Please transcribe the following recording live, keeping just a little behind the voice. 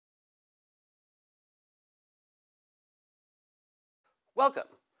Welcome.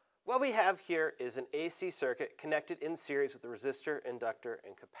 What we have here is an AC circuit connected in series with a resistor, inductor,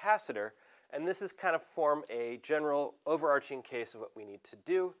 and capacitor. And this is kind of form a general overarching case of what we need to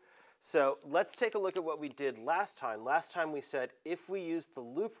do. So let's take a look at what we did last time. Last time we said if we used the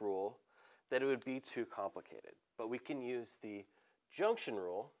loop rule, that it would be too complicated. But we can use the junction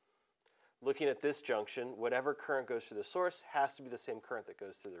rule. Looking at this junction, whatever current goes through the source has to be the same current that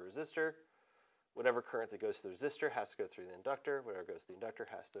goes through the resistor. Whatever current that goes through the resistor has to go through the inductor. Whatever goes through the inductor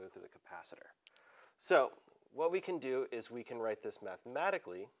has to go through the capacitor. So what we can do is we can write this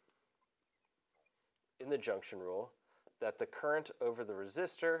mathematically in the junction rule that the current over the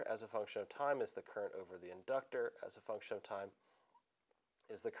resistor as a function of time is the current over the inductor as a function of time,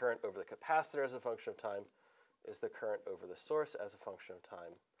 is the current over the capacitor as a function of time, is the current over the source as a function of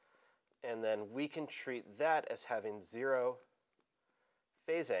time. And then we can treat that as having zero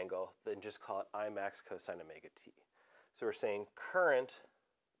phase angle, then just call it I max cosine omega t. So we're saying current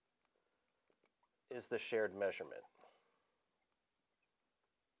is the shared measurement.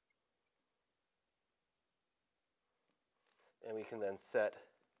 And we can then set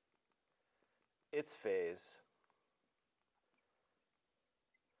its phase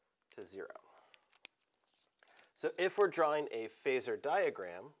to 0. So if we're drawing a phasor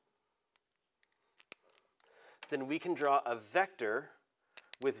diagram, then we can draw a vector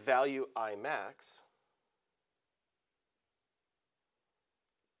with value I max.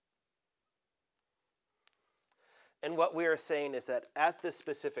 And what we are saying is that at this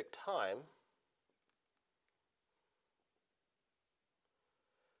specific time,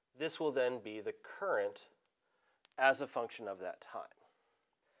 this will then be the current as a function of that time.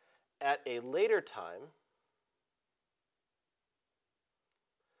 At a later time,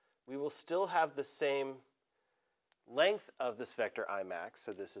 we will still have the same length of this vector I max,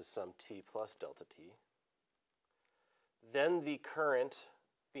 so this is some t plus delta t. Then the current,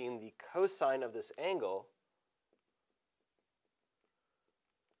 being the cosine of this angle,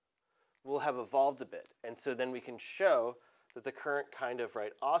 will have evolved a bit. And so then we can show that the current kind of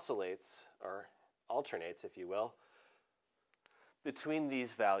oscillates, or alternates, if you will, between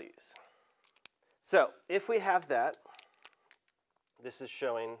these values. So if we have that, this is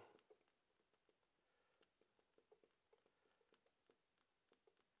showing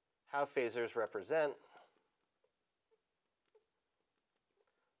how phasors represent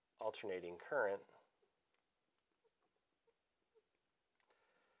alternating current.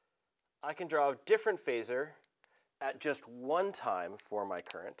 I can draw a different phasor at just one time for my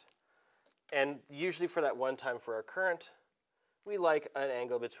current. And usually for that one time for our current, we like an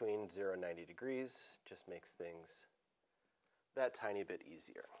angle between 0 and 90 degrees. Just makes things that tiny bit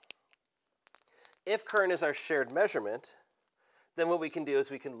easier. If current is our shared measurement, then what we can do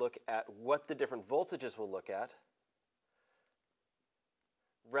is we can look at what the different voltages will look at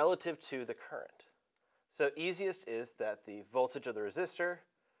relative to the current. So easiest is that the voltage of the resistor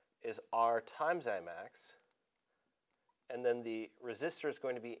is R times I max, and then the resistor is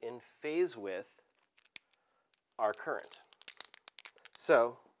going to be in phase with our current.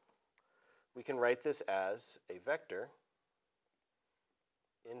 So we can write this as a vector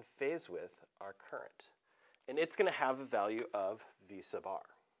in phase with our current. And it's going to have a value of V sub r.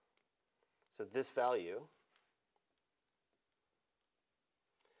 So this value,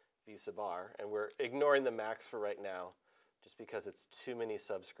 V sub r, and we're ignoring the max for right now just because it's too many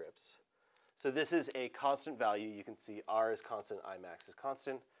subscripts. So this is a constant value. You can see r is constant, I max is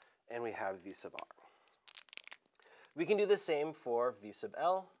constant, and we have V sub r. We can do the same for V sub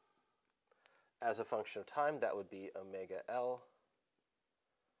L. As a function of time, that would be omega L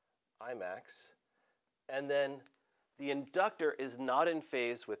I max. And then the inductor is not in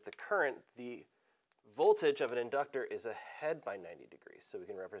phase with the current. The voltage of an inductor is ahead by 90 degrees. So we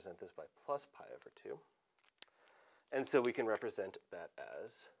can represent this by plus pi over 2. And so we can represent that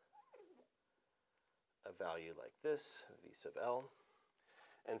as a value like this, V sub L.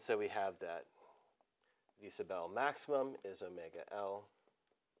 And so we have that V sub L maximum is omega L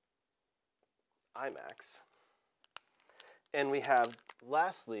I max. And we have,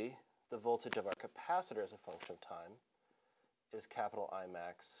 lastly, the voltage of our capacitor as a function of time is capital I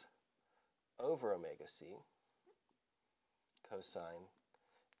max over omega c cosine.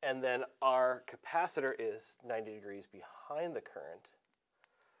 And then our capacitor is 90 degrees behind the current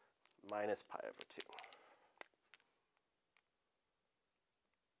minus pi over 2.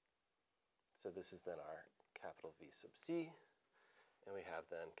 So this is then our capital V sub c. And we have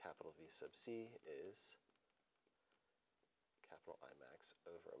then capital V sub c is capital I max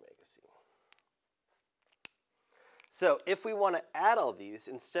over omega c. So if we want to add all these,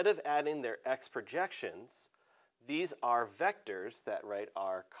 instead of adding their x projections, these are vectors that, right,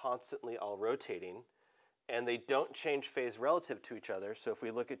 are constantly all rotating, and they don't change phase relative to each other. So if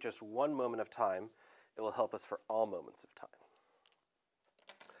we look at just one moment of time, it will help us for all moments of time.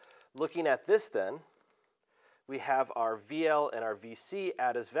 Looking at this then, we have our VL and our VC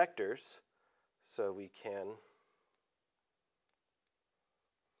add as vectors. So we can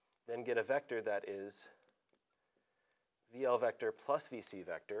then get a vector that is VL vector plus VC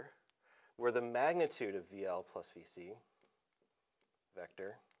vector, where the magnitude of VL plus VC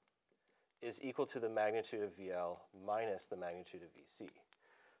vector is equal to the magnitude of VL minus the magnitude of VC.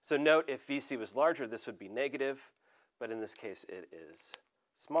 So note, if VC was larger, this would be negative, but in this case it is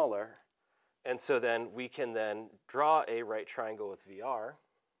smaller. And so then we can then draw a right triangle with VR.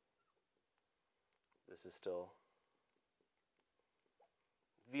 This is still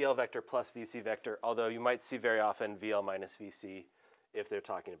VL vector plus VC vector, although you might see very often VL minus VC if they're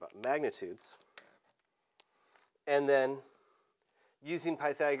talking about magnitudes. And then using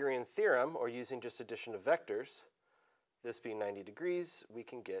Pythagorean theorem, or using just addition of vectors, this being 90 degrees, we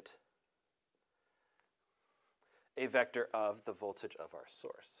can get a vector of the voltage of our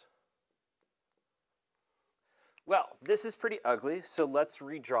source. Well, this is pretty ugly, so let's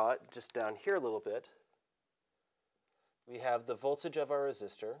redraw it just down here a little bit. We have the voltage of our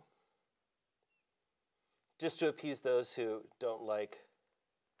resistor. Just to appease those who don't like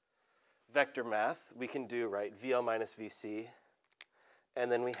vector math, we can do, right, VL minus VC,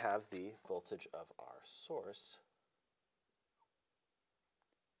 and then we have the voltage of our source.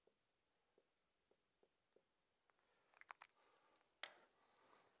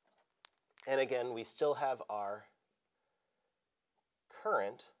 And again, we still have our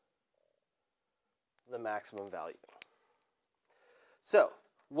current, the maximum value. So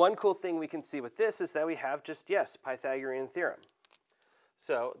one cool thing we can see with this is that we have just, yes, Pythagorean theorem.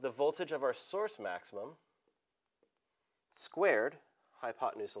 So the voltage of our source maximum squared,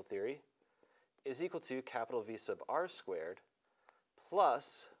 hypotenusal theory, is equal to capital V sub R squared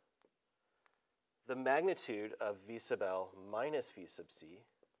plus the magnitude of V sub L minus V sub C,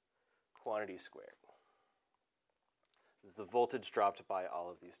 quantity squared. This is the voltage dropped by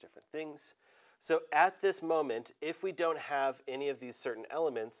all of these different things. So at this moment, if we don't have any of these certain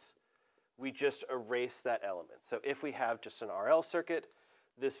elements, we just erase that element. So if we have just an RL circuit,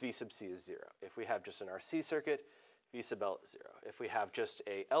 this V sub C is 0. If we have just an RC circuit, V sub L is 0. If we have just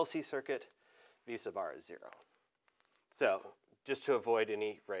a LC circuit, V sub R is 0. So just to avoid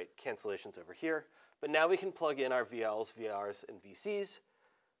any, right, cancellations over here. But now we can plug in our VLs, VRs, and VCs.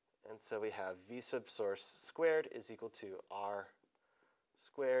 And so we have V sub source squared is equal to R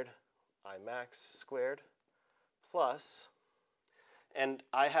squared I max squared plus, and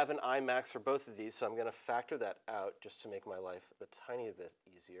I have an I max for both of these, so I'm going to factor that out just to make my life a tiny bit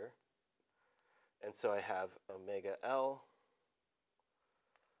easier. And so I have omega L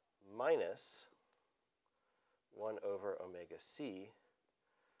minus 1 over omega C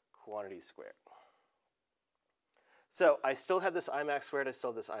quantity squared. So I still have this I max squared, I still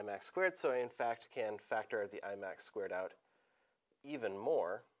have this I max squared, so I in fact can factor the I max squared out even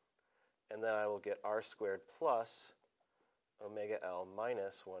more. And then I will get R squared plus omega L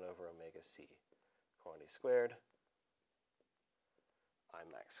minus 1 over omega C quantity squared, I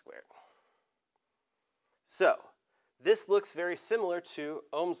max squared. So this looks very similar to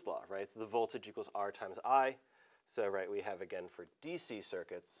Ohm's law, right? The voltage equals R times I. So, right, we have again for DC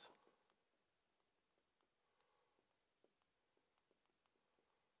circuits,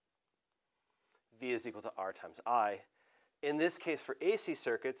 V is equal to R times I. In this case, for AC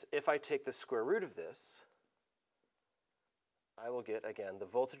circuits, if I take the square root of this, I will get, again, the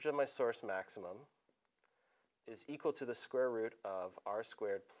voltage of my source maximum is equal to the square root of R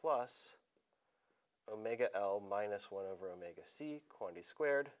squared plus omega L minus 1 over omega C, quantity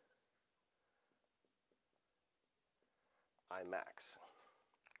squared, I max.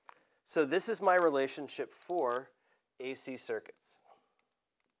 So this is my relationship for AC circuits.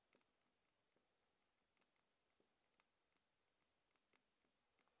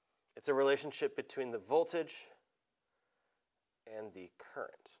 It's a relationship between the voltage and the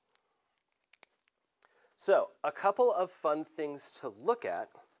current. So a couple of fun things to look at.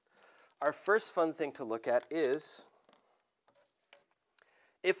 Our first fun thing to look at is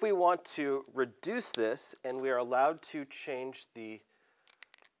if we want to reduce this and we are allowed to change the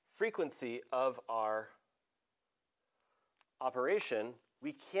frequency of our operation,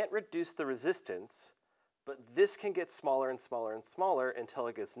 we can't reduce the resistance, but this can get smaller and smaller and smaller until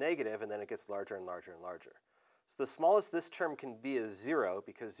it gets negative, and then it gets larger and larger and larger. So the smallest this term can be is 0,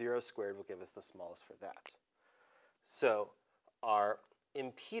 because 0 squared will give us the smallest for that. So our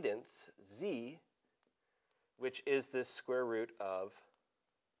impedance, Z, which is this square root of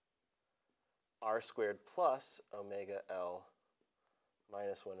r squared plus omega L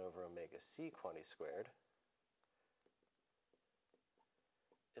minus 1 over omega c quantity squared,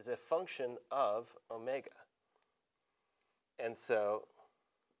 is a function of omega. And so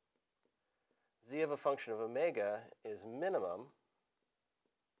z of a function of omega is minimum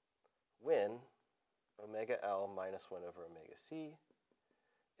when omega L minus 1 over omega c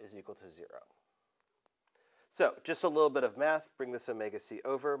is equal to 0. So just a little bit of math, bring this omega c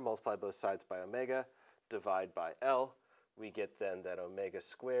over, multiply both sides by omega, divide by L. We get then that omega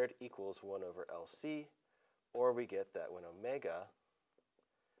squared equals 1 over LC, or we get that when omega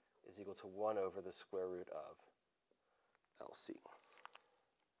is equal to 1 over the square root of LC.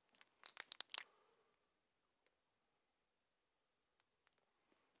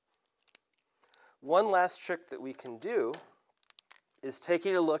 One last trick that we can do is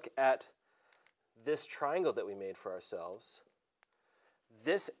taking a look at this triangle that we made for ourselves.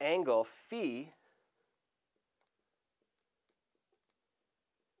 This angle phi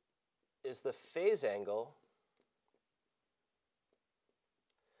is the phase angle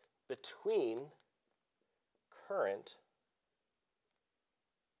between current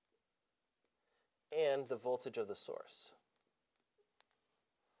and the voltage of the source.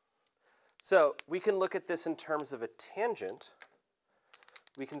 So we can look at this in terms of a tangent.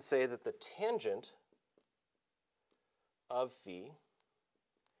 We can say that the tangent of phi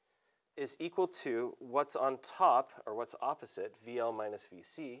is equal to what's on top, or what's opposite, VL minus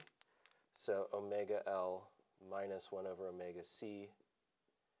VC. So omega L minus 1 over omega C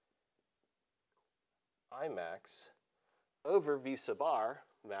I max over V sub R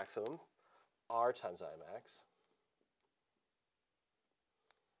maximum, R times I max.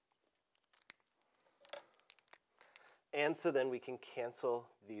 And so then we can cancel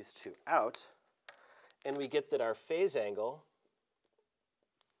these two out, and we get that our phase angle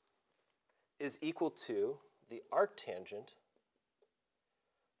is equal to the arctangent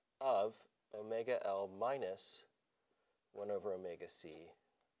of omega L minus 1 over omega C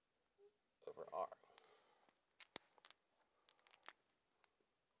over R.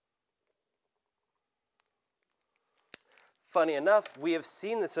 Funny enough, we have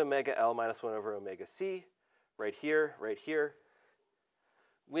seen this omega L minus 1 over omega C right here,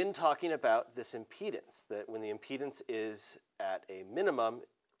 when talking about this impedance, that when the impedance is at a minimum,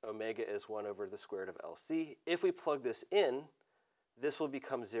 omega is 1 over the square root of LC. If we plug this in, this will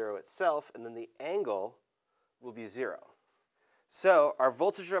become 0 itself, and then the angle will be 0. So our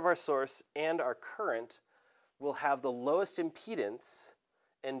voltage of our source and our current will have the lowest impedance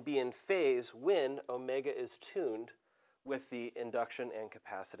and be in phase when omega is tuned with the induction and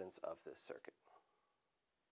capacitance of this circuit.